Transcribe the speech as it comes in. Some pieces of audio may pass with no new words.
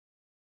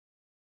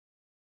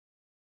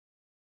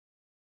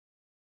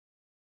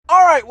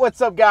Alright,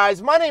 what's up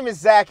guys? My name is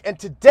Zach and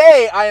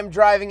today I am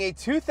driving a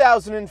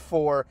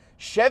 2004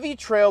 Chevy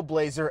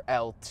Trailblazer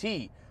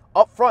LT.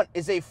 Up front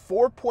is a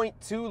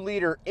 4.2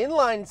 liter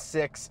inline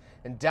 6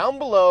 and down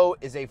below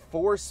is a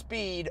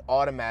 4-speed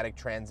automatic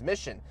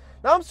transmission.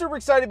 Now I'm super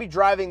excited to be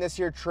driving this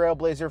here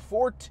Trailblazer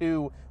for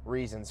two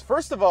reasons.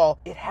 First of all,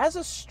 it has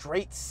a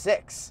straight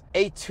 6.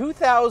 A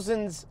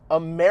 2000s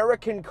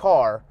American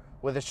car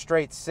with a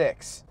straight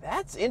 6.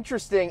 That's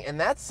interesting, and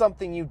that's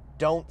something you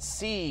don't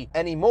see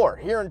anymore.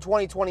 Here in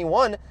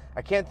 2021,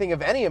 I can't think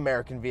of any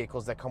American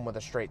vehicles that come with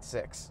a straight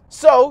 6.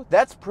 So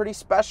that's pretty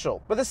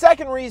special. But the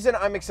second reason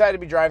I'm excited to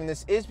be driving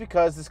this is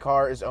because this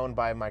car is owned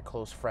by my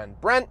close friend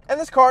Brent, and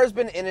this car has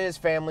been in his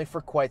family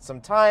for quite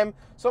some time,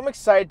 so I'm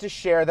excited to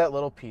share that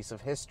little piece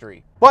of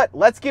history. But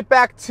let's get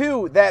back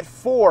to that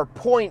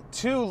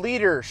 4.2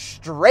 liter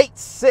straight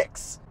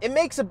 6. It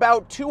makes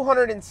about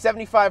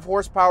 275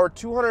 horsepower,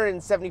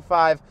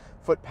 275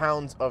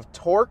 foot-pounds of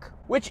torque,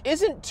 which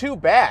isn't too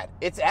bad.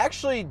 It's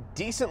actually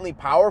decently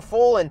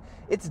powerful and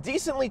it's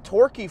decently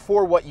torquey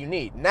for what you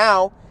need.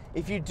 Now,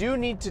 if you do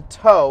need to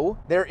tow,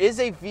 there is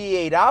a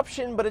V8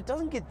 option, but it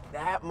doesn't get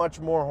that much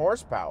more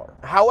horsepower.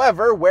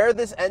 However, where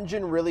this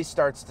engine really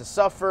starts to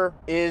suffer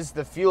is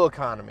the fuel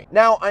economy.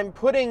 Now, I'm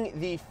putting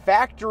the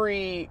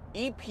factory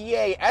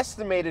EPA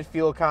estimated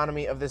fuel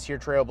economy of this here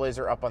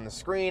Trailblazer up on the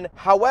screen.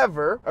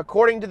 However,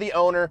 according to the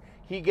owner,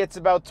 he gets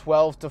about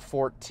 12 to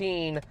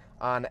 14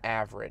 on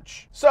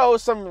average. So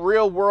some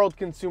real world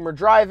consumer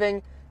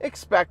driving,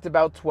 expect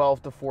about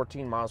 12 to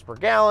 14 miles per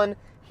gallon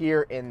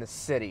here in the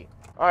city.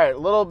 All right, a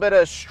little bit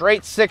of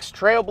straight 6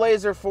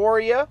 Trailblazer for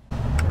you.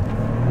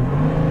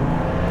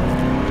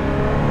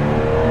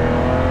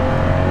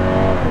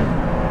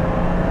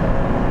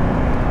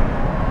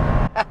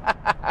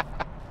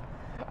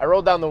 I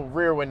rolled down the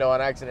rear window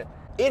on accident.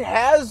 It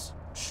has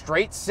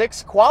straight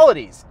 6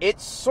 qualities.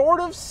 It sort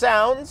of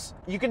sounds,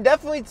 you can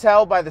definitely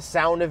tell by the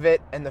sound of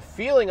it and the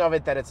feeling of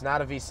it that it's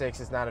not a V6,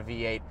 it's not a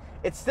V8.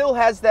 It still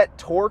has that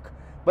torque,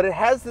 but it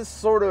has this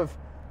sort of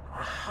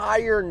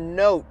higher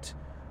note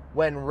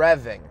when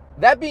revving.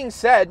 That being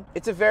said,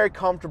 it's a very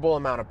comfortable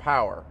amount of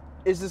power.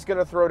 Is this going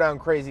to throw down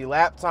crazy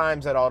lap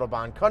times at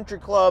Autobahn Country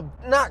Club?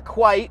 Not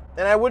quite,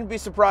 and I wouldn't be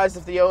surprised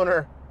if the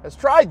owner has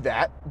tried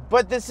that,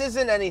 but this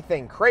isn't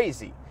anything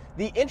crazy.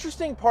 The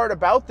interesting part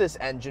about this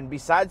engine,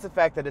 besides the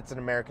fact that it's an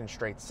American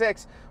straight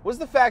 6, was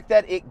the fact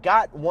that it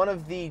got one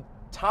of the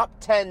top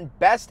 10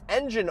 best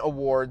engine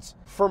awards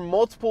for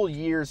multiple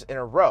years in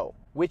a row,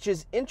 which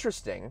is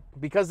interesting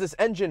because this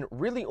engine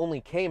really only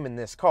came in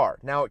this car.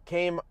 Now, it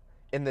came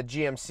in the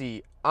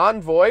GMC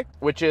Envoy,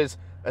 which is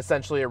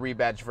essentially a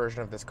rebadged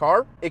version of this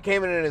car. It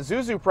came in an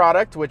Isuzu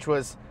product, which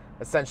was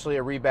essentially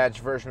a rebadged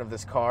version of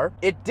this car.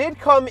 It did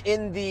come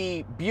in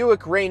the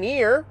Buick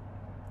Rainier,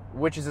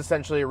 which is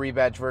essentially a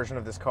rebadged version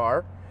of this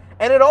car.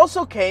 And it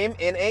also came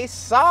in a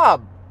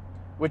Saab,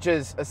 which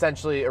is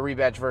essentially a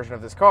rebadged version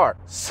of this car.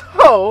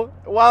 So,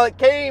 while it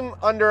came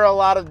under a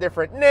lot of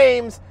different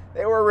names,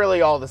 they were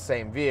really all the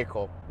same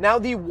vehicle. Now,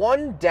 the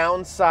one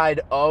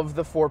downside of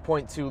the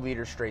 4.2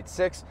 liter straight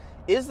 6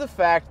 is the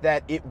fact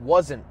that it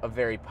wasn't a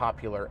very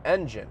popular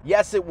engine.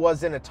 Yes, it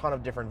was in a ton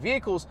of different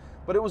vehicles,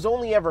 but it was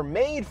only ever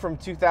made from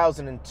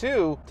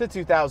 2002 to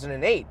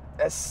 2008,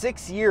 a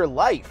 6-year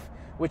life,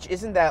 which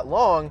isn't that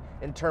long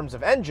in terms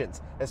of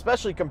engines,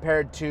 especially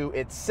compared to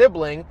its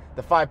sibling,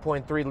 the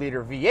 5.3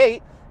 liter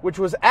V8, which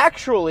was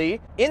actually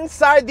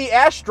inside the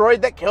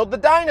asteroid that killed the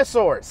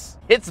dinosaurs.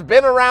 It's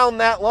been around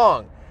that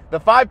long. The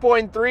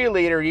 5.3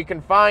 liter, you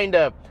can find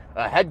a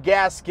head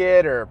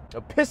gasket or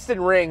a piston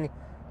ring,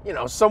 you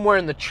know, somewhere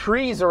in the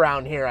trees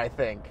around here, I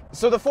think.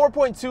 So the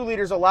 4.2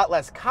 liter is a lot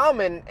less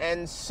common,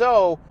 and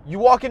so you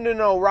walk into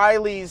an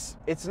O'Reilly's,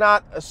 it's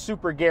not a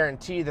super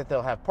guarantee that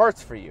they'll have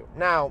parts for you.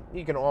 Now,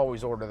 you can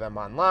always order them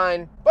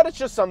online, but it's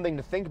just something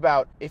to think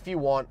about if you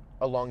want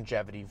a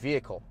longevity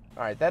vehicle.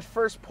 All right, that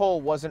first pull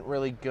wasn't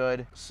really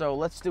good, so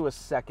let's do a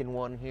second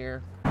one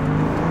here.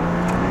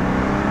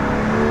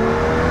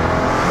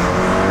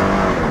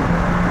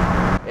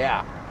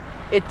 Yeah.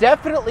 It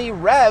definitely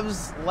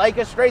revs like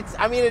a straight,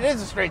 I mean, it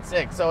is a straight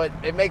 6, so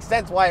it makes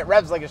sense why it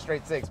revs like a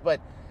straight 6,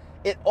 but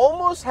it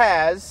almost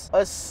has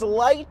a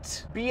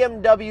slight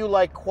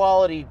BMW-like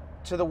quality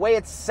to the way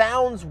it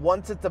sounds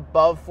once it's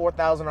above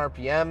 4,000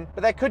 RPM,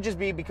 but that could just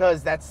be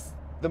because that's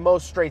the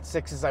most straight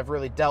 6s I've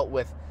really dealt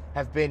with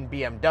have been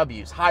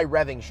BMWs, high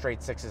revving straight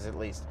 6s at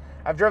least.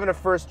 I've driven a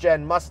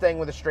first-gen Mustang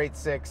with a straight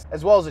 6,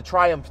 as well as a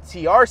Triumph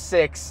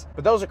TR6,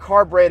 but those are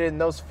carbureted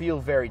and those feel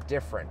very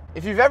different.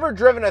 If you've ever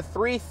driven a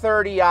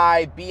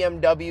 330i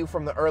BMW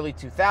from the early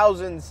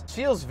 2000s, it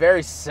feels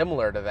very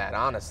similar to that,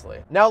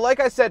 honestly. Now, like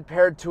I said,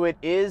 paired to it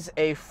is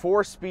a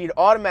 4-speed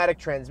automatic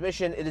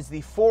transmission. It is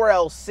the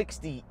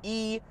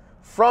 4L60E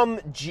from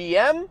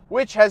GM,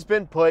 which has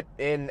been put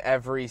in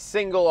every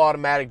single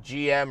automatic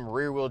GM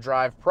rear-wheel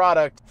drive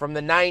product from the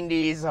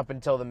 90s up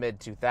until the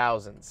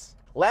mid-2000s.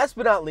 Last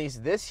but not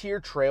least, this here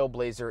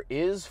Trailblazer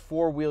is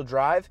four-wheel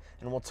drive,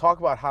 and we'll talk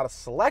about how to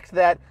select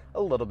that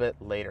a little bit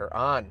later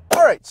on.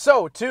 All right,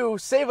 so to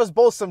save us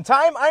both some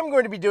time, I'm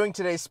going to be doing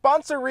today's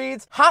sponsor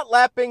reads, hot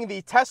lapping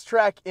the test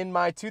track in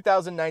my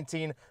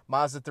 2019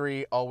 Mazda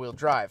 3 all-wheel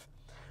drive.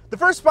 The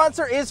first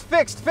sponsor is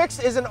Fixed.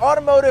 Fixed is an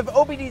automotive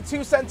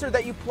OBD2 sensor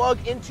that you plug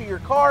into your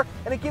car,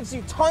 and it gives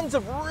you tons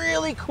of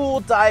really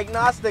cool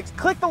diagnostics.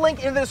 Click the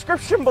link in the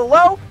description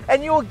below,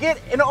 and you will get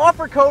an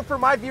offer code for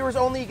my viewers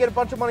only. You get a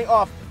bunch of money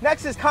off.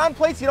 Next is Con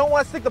Plates. You don't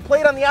want to stick the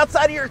plate on the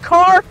outside of your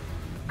car?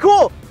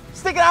 Cool.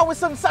 Stick it out with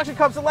some suction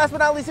cups. And last but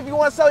not least, if you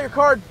want to sell your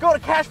car, go to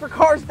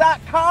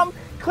cashforcars.com.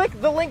 Click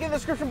the link in the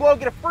description below,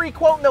 get a free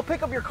quote, and they'll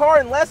pick up your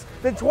car in less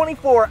than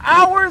 24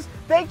 hours.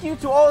 Thank you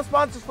to all the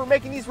sponsors for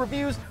making these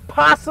reviews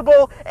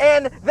possible,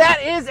 and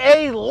that is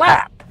a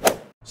lap.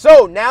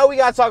 So now we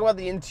gotta talk about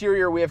the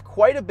interior. We have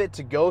quite a bit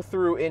to go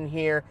through in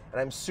here,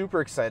 and I'm super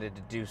excited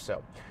to do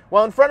so.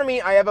 Well, in front of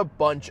me, I have a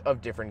bunch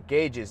of different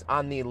gauges.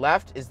 On the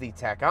left is the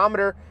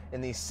tachometer, in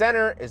the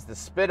center is the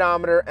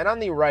speedometer, and on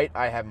the right,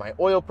 I have my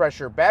oil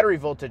pressure, battery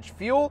voltage,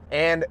 fuel,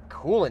 and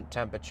coolant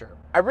temperature.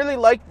 I really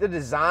like the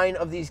design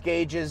of these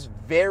gauges,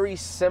 very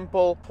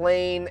simple,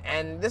 plain,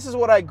 and this is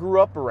what I grew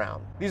up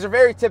around. These are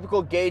very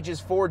typical gauges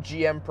for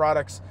GM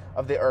products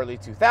of the early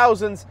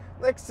 2000s.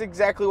 That's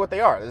exactly what they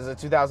are. This is a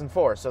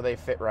 2004, so they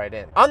fit right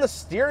in. On the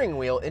steering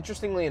wheel,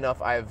 interestingly enough,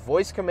 I have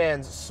voice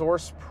commands,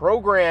 source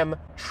program,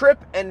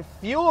 trip and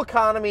fuel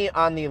economy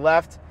on the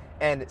left,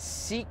 and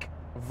seek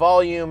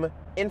volume,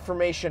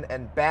 information,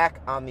 and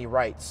back on the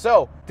right.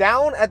 So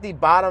down at the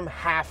bottom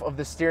half of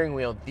the steering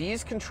wheel,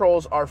 these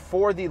controls are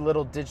for the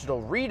little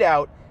digital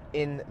readout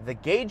in the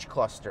gauge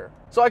cluster.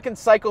 So I can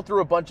cycle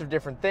through a bunch of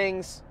different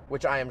things,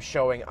 which I am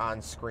showing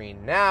on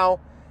screen now.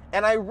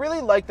 And I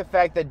really like the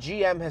fact that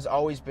GM has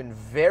always been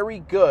very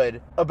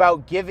good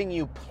about giving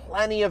you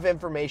plenty of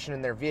information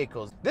in their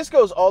vehicles. This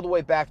goes all the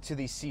way back to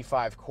the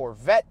C5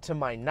 Corvette, to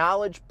my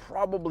knowledge,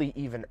 probably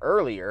even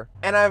earlier.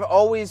 And I've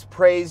always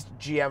praised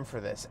GM for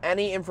this.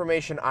 Any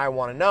information I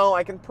want to know,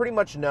 I can pretty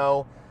much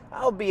know,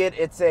 albeit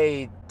it's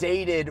a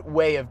dated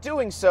way of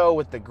doing so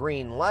with the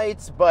green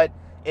lights, but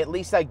at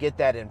least I get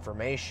that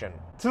information.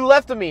 To the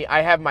left of me,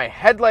 I have my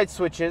headlight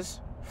switches,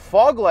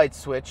 fog light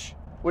switch,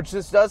 which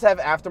this does have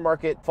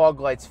aftermarket fog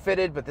lights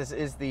fitted, but this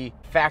is the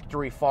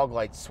factory fog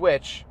light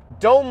switch.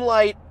 Dome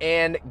light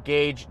and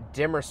gauge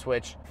dimmer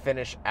switch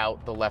finish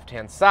out the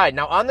left-hand side.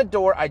 Now on the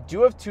door, I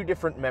do have two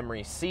different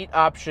memory seat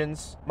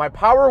options, my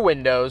power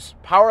windows,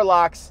 power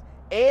locks,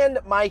 and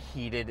my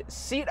heated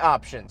seat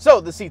option.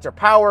 So the seats are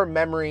power,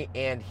 memory,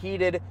 and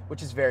heated,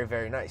 which is very,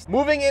 very nice.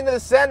 Moving into the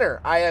center,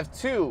 I have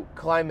two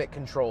climate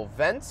control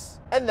vents,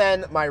 and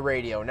then my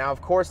radio. Now,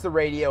 of course, the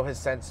radio has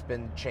since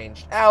been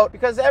changed out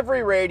because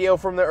every radio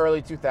from the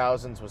early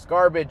 2000s was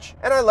garbage,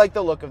 and I like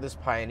the look of this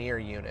Pioneer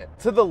unit.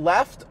 To the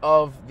left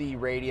of the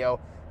radio,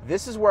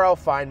 this is where I'll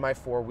find my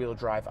four-wheel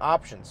drive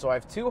options. So I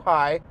have 2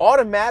 high,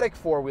 automatic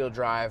four-wheel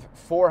drive,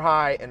 4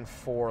 high, and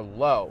 4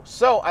 low.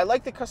 So I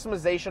like the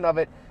customization of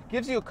it.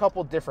 Gives you a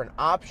couple different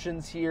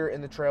options here in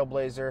the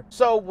Trailblazer.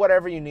 So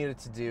whatever you need it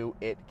to do,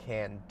 it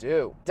can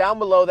do. Down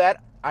below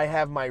that, I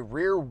have my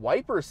rear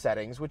wiper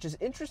settings, which is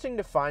interesting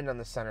to find on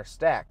the center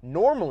stack.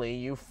 Normally,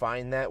 you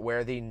find that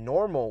where the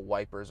normal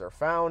wipers are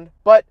found,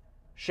 but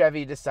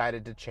Chevy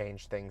decided to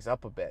change things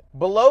up a bit.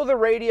 Below the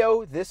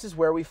radio, this is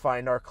where we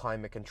find our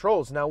climate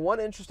controls. Now,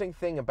 one interesting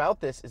thing about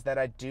this is that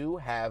I do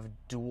have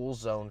dual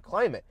zone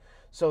climate.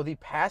 So the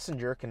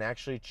passenger can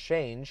actually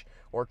change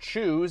or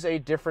choose a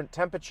different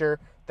temperature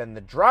than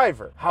the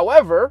driver.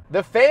 However,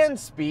 the fan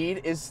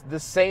speed is the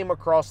same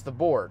across the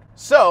board.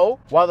 So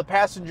while the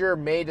passenger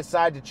may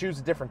decide to choose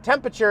a different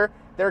temperature,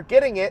 they're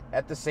getting it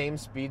at the same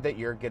speed that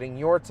you're getting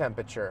your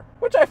temperature,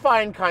 which I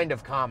find kind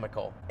of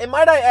comical. And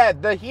might I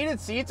add, the heated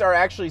seats are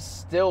actually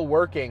still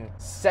working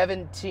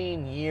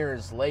 17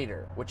 years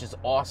later, which is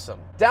awesome.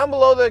 Down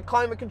below the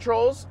climate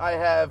controls, I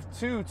have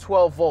 2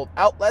 12-volt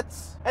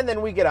outlets, and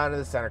then we get onto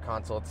the center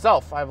console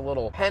itself. I have a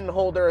little pen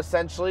holder,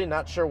 essentially,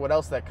 not sure what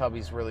else that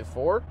cubby's really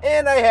for.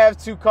 And I have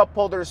 2 cup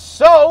holders,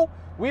 so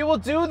we will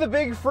do the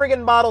big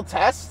friggin' model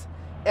test,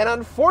 and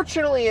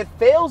unfortunately it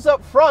fails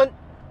up front,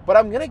 but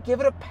I'm gonna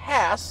give it a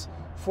pass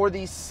for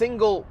the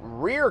single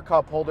rear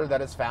cup holder that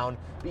is found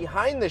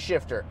behind the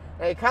shifter.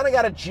 Now you kind of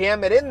got to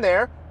jam it in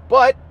there,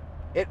 but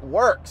it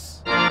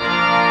works.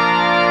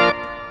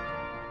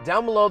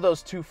 Down below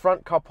those 2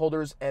 front cup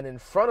holders and in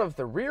front of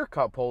the rear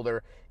cup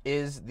holder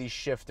is the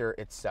shifter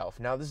itself.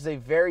 Now this is a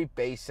very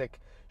basic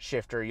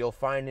shifter you'll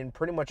find in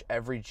pretty much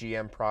every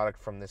GM product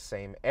from the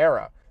same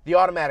era. The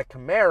automatic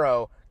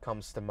Camaro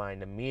comes to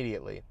mind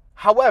immediately.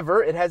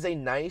 However, it has a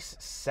nice,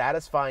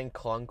 satisfying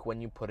clunk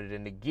when you put it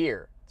into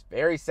gear. It's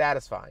very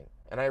satisfying,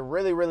 and I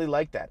really, really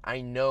like that.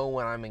 I know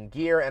when I'm in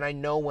gear, and I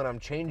know when I'm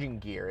changing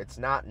gear. It's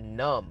not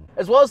numb.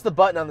 As well as the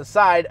button on the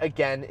side,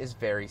 again, is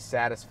very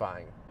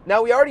satisfying.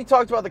 Now, we already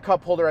talked about the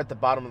cup holder at the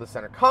bottom of the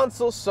center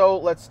console, so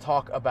let's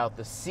talk about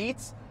the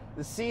seats.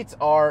 The seats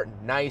are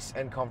nice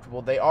and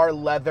comfortable. They are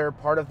leather,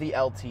 part of the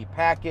LT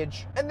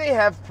package, and they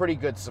have pretty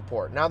good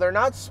support. Now, they're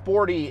not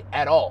sporty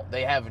at all.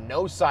 They have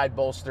no side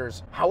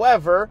bolsters.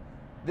 However,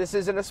 this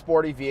isn't a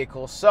sporty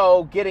vehicle,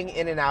 so getting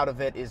in and out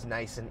of it is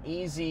nice and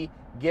easy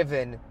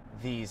given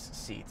these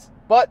seats.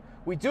 But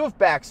we do have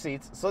back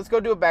seats, so let's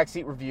go do a back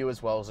seat review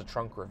as well as a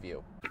trunk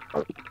review.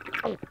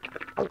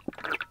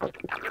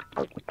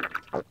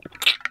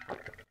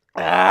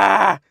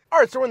 All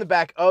right, so we're in the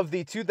back of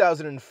the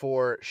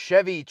 2004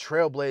 Chevy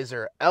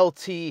Trailblazer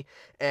LT,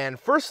 and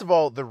first of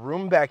all, the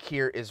room back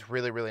here is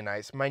really, really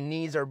nice. My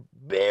knees are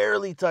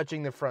barely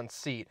touching the front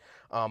seat,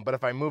 but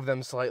if I move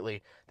them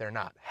slightly, they're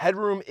not.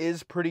 Headroom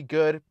is pretty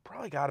good,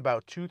 probably got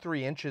about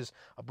 2-3 inches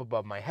up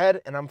above my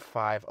head, and I'm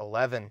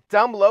 5'11".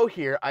 Down below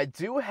here, I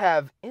do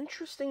have,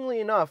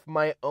 interestingly enough,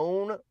 my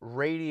own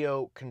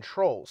radio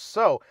controls.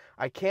 So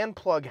I can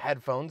plug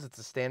headphones, it's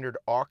a standard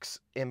aux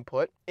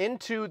input,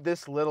 into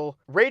this little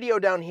radio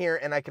down here,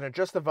 and I can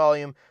adjust the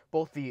volume.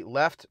 Both the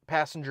left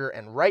passenger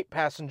and right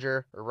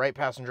passenger, or right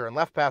passenger and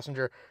left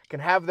passenger, can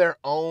have their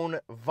own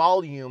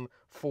volume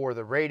for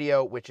the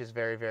radio, which is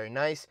very, very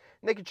nice.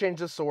 And they can change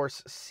the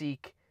source,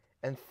 seek,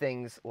 and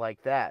things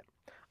like that.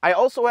 I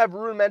also have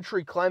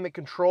rudimentary climate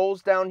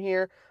controls down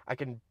here. I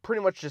can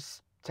pretty much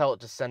just tell it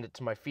to send it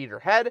to my feet or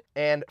head,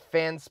 and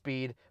fan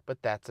speed,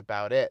 but that's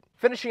about it.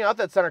 Finishing out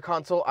that center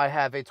console, I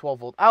have a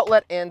 12-volt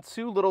outlet and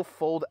 2 little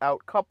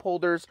fold-out cup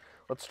holders.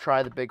 Let's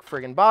try the big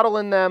friggin' bottle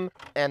in them,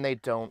 and they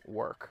don't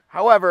work.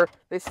 However,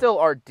 they still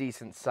are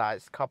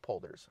decent-sized cup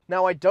holders.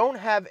 Now, I don't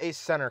have a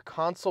center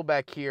console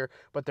back here,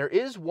 but there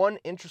is one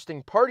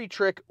interesting party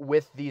trick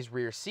with these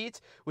rear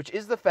seats, which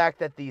is the fact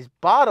that these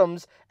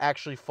bottoms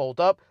actually fold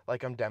up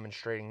like I'm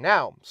demonstrating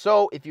now.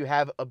 So if you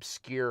have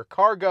obscure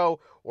cargo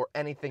or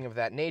anything of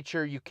that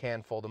nature, you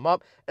can fold them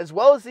up, as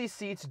well as these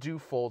seats do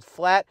fold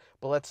flat,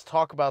 but let's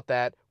talk about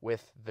that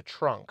with the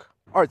trunk.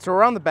 All right, so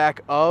we're on the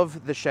back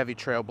of the Chevy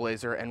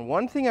Trailblazer, and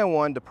one thing I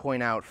wanted to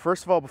point out,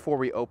 first of all, before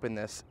we open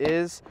this,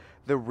 is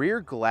the rear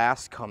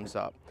glass comes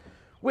up,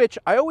 which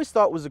I always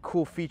thought was a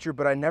cool feature,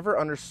 but I never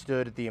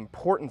understood the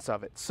importance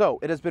of it. So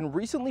it has been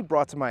recently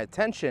brought to my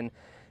attention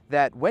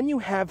that when you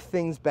have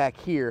things back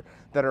here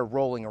that are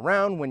rolling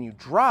around, when you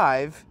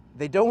drive,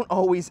 they don't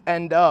always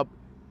end up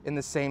in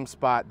the same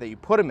spot that you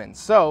put them in.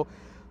 So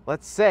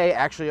let's say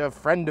actually a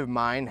friend of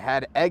mine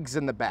had eggs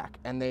in the back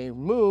and they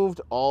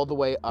moved all the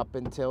way up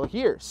until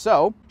here.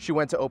 So she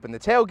went to open the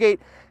tailgate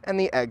and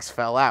the eggs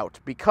fell out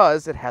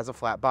because it has a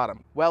flat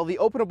bottom. Well, the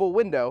openable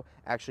window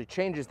actually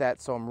changes that,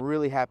 so I'm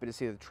really happy to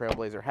see that the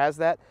Trailblazer has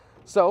that.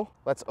 So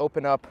let's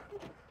open up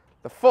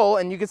the full,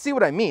 and you can see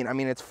what I mean. I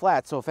mean, it's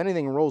flat, so if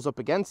anything rolls up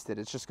against it,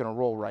 it's just gonna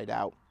roll right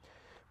out.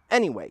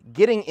 Anyway,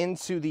 getting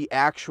into the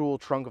actual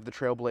trunk of the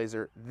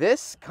Trailblazer,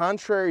 this,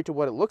 contrary to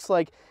what it looks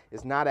like,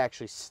 is not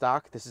actually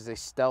stock. This is a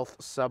stealth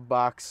sub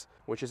box,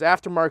 which is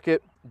aftermarket,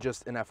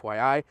 just an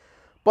FYI.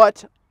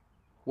 But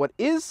what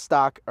is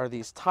stock are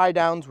these tie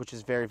downs, which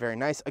is very, very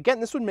nice. Again,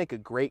 this would make a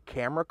great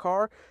camera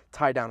car.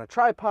 Tie down a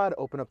tripod,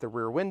 open up the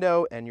rear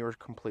window, and you're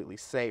completely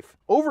safe.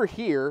 Over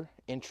here,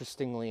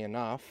 interestingly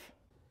enough,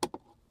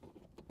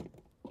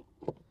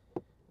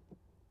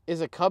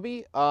 is a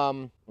cubby.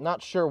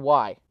 Not sure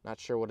why, not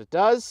sure what it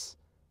does,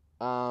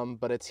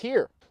 but it's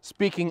here.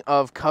 Speaking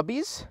of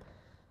cubbies,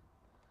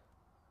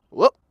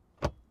 whoop,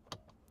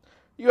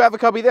 you have a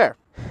cubby there.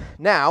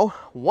 Now,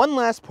 one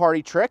last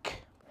party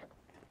trick.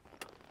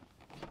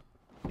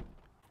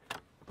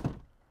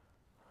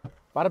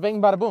 Bada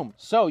bing, bada boom.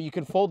 So you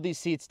can fold these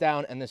seats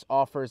down, and this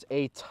offers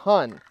a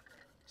ton.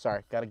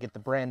 Sorry, gotta get the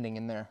branding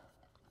in there.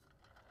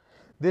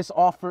 This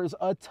offers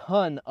a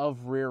ton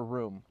of rear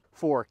room.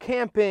 For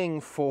camping,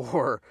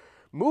 for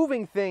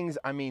moving things,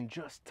 I mean,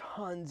 just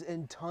tons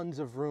and tons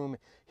of room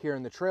here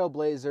in the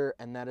Trailblazer,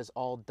 and that is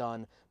all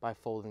done by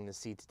folding the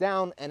seats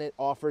down, and it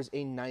offers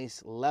a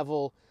nice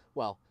level,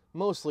 well,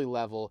 mostly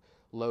level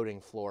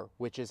loading floor,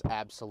 which is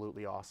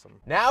absolutely awesome.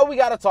 Now we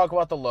got to talk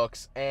about the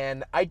looks,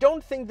 and I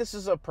don't think this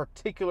is a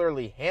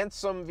particularly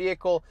handsome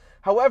vehicle.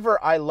 However,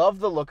 I love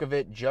the look of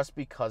it just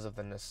because of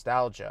the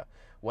nostalgia.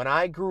 When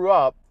I grew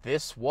up,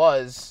 this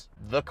was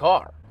the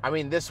car. I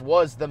mean, this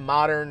was the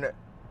modern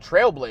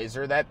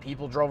Trailblazer that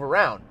people drove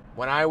around.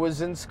 When I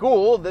was in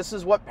school, this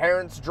is what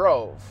parents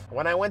drove.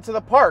 When I went to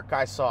the park,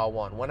 I saw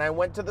one. When I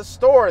went to the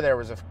store, there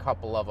was a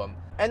couple of them.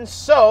 And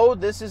so,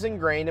 this is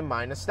ingrained in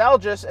my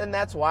nostalgia, and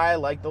that's why I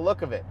like the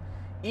look of it.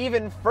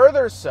 Even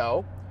further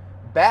so,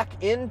 back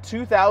in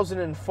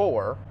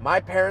 2004, my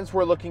parents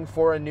were looking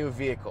for a new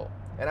vehicle.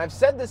 And I've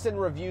said this in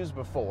reviews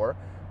before,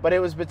 but it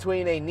was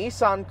between a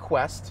Nissan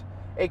Quest,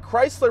 a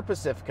Chrysler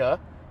Pacifica,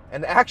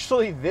 and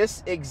actually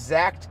this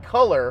exact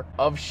color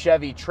of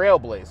Chevy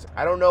Trailblazer.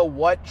 I don't know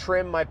what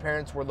trim my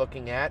parents were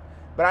looking at,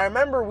 but I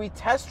remember we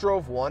test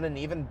drove one and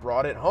even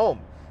brought it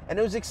home. And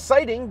it was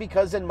exciting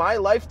because in my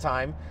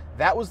lifetime,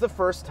 that was the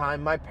first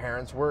time my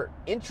parents were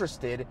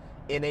interested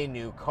in a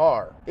new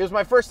car. It was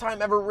my first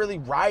time ever really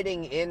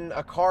riding in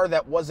a car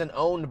that wasn't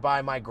owned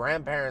by my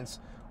grandparents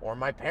or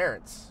my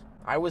parents.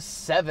 I was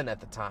 7 at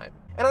the time.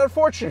 And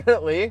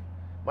unfortunately,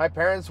 my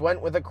parents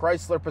went with a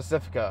Chrysler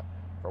Pacifica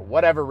for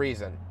whatever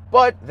reason.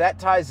 But that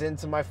ties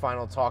into my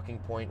final talking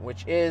point,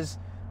 which is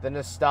the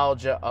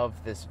nostalgia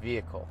of this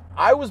vehicle.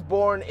 I was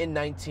born in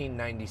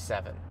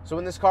 1997. So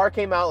when this car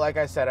came out, like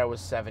I said, I was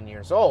 7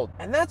 years old.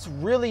 And that's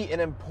really an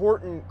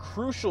important,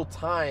 crucial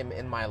time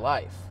in my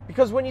life.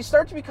 Because when you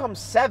start to become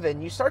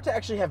 7, you start to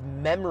actually have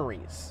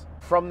memories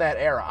from that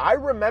era. I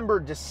remember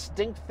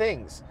distinct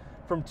things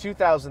from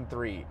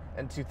 2003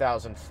 and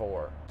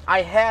 2004.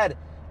 I had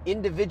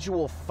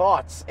individual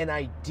thoughts and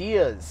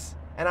ideas,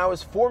 and I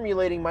was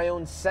formulating my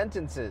own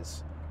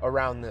sentences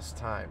around this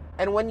time.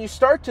 And when you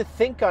start to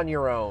think on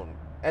your own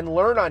and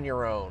learn on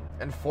your own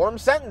and form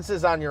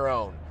sentences on your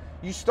own,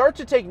 you start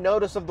to take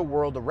notice of the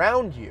world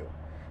around you.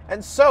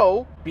 And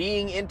so,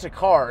 being into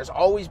cars,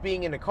 always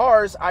being into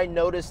cars, I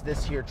noticed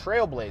this here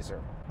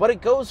Trailblazer. But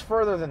it goes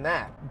further than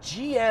that.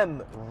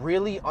 GM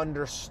really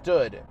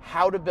understood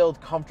how to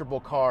build comfortable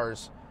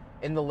cars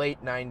in the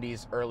late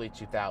 90s, early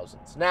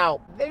 2000s. Now,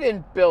 they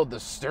didn't build the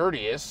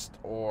sturdiest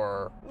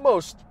or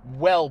most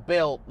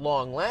well-built,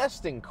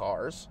 long-lasting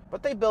cars,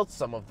 but they built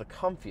some of the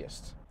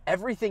comfiest.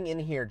 Everything in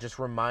here just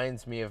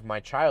reminds me of my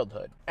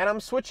childhood. And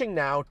I'm switching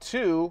now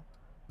to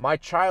my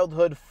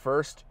childhood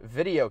first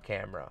video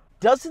camera.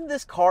 Doesn't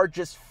this car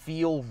just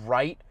feel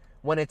right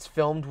when it's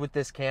filmed with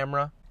this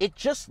camera? It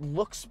just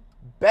looks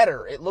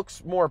better. It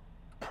looks more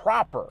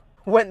proper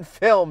when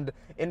filmed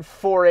in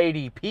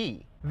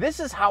 480p.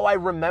 This is how I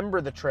remember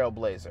the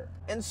Trailblazer.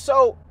 And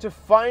so, to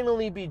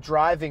finally be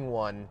driving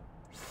one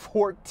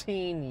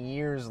 14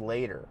 years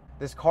later,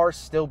 this car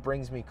still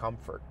brings me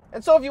comfort.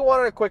 And so if you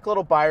wanted a quick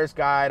little buyer's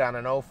guide on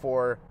an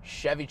 04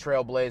 Chevy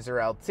Trailblazer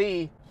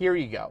LT, here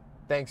you go.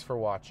 Thanks for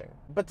watching.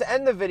 But to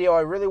end the video,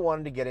 I really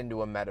wanted to get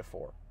into a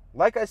metaphor.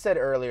 Like I said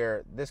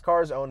earlier, this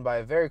car is owned by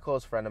a very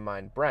close friend of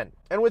mine, Brent.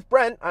 And with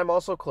Brent, I'm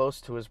also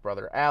close to his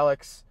brother,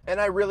 Alex, and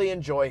I really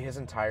enjoy his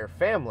entire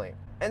family.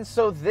 And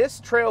so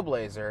this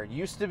Trailblazer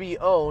used to be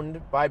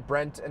owned by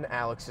Brent and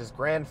Alex's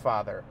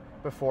grandfather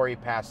before he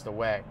passed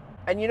away.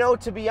 And you know,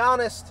 to be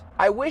honest,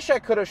 I wish I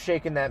could have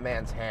shaken that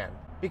man's hand,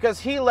 because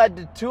he led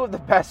to two of the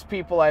best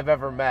people I've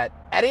ever met.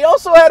 And he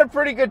also had a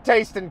pretty good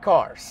taste in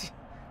cars,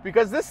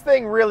 because this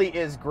thing really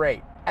is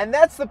great. And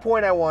that's the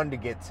point I wanted to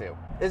get to,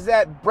 is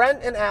that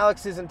Brent and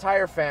Alex's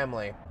entire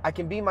family, I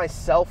can be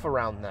myself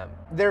around them.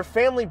 Their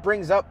family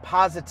brings up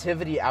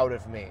positivity out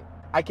of me.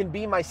 I can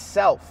be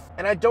myself,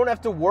 and I don't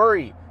have to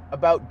worry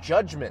about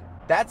judgment.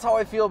 That's how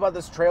I feel about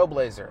this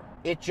Trailblazer.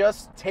 It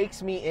just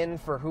takes me in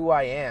for who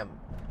I am,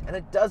 and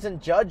it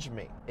doesn't judge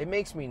me. It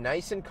makes me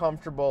nice and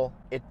comfortable.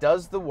 It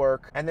does the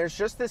work, and there's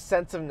just this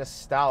sense of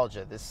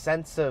nostalgia, this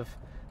sense of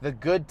the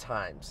good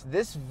times.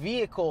 This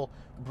vehicle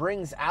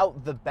brings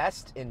out the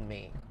best in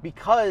me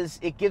because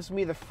it gives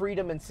me the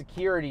freedom and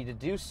security to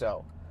do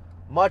so,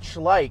 much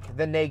like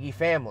the Nagy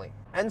family.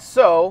 And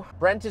so,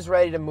 Brent is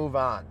ready to move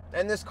on.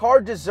 And this car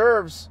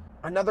deserves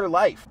another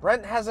life.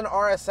 Brent has an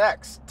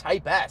RSX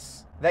Type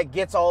S that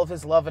gets all of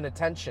his love and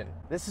attention.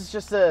 This is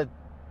just a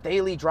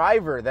daily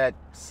driver that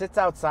sits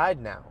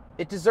outside now.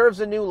 It deserves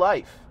a new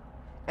life.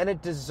 And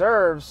it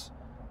deserves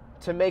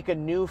to make a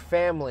new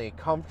family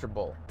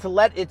comfortable, to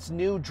let its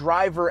new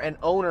driver and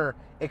owner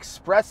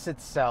express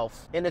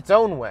itself in its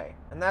own way.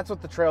 And that's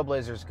what the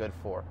Trailblazer is good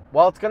for.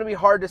 While it's going to be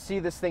hard to see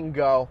this thing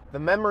go, the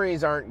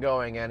memories aren't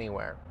going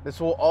anywhere. This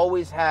will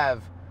always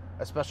have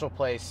a special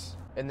place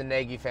in the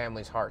Nagy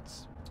family's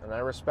hearts, and I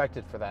respect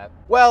it for that.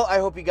 Well, I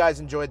hope you guys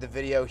enjoyed the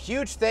video.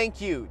 Huge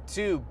thank you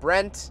to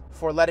Brent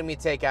for letting me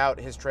take out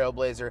his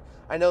Trailblazer.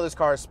 I know this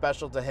car is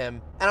special to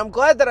him, and I'm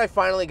glad that I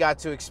finally got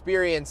to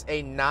experience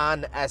a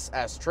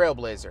non-SS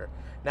Trailblazer.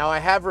 Now, I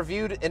have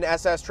reviewed an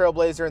SS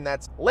Trailblazer, and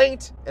that's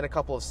linked in a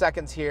couple of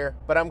seconds here,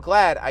 but I'm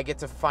glad I get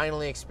to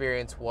finally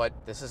experience what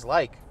this is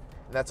like.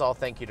 And that's all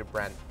thank you to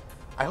Brent.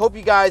 I hope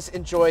you guys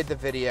enjoyed the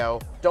video.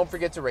 Don't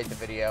forget to rate the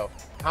video,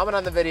 comment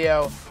on the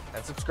video,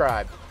 and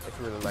subscribe if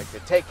you really liked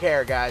it. Take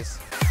care, guys.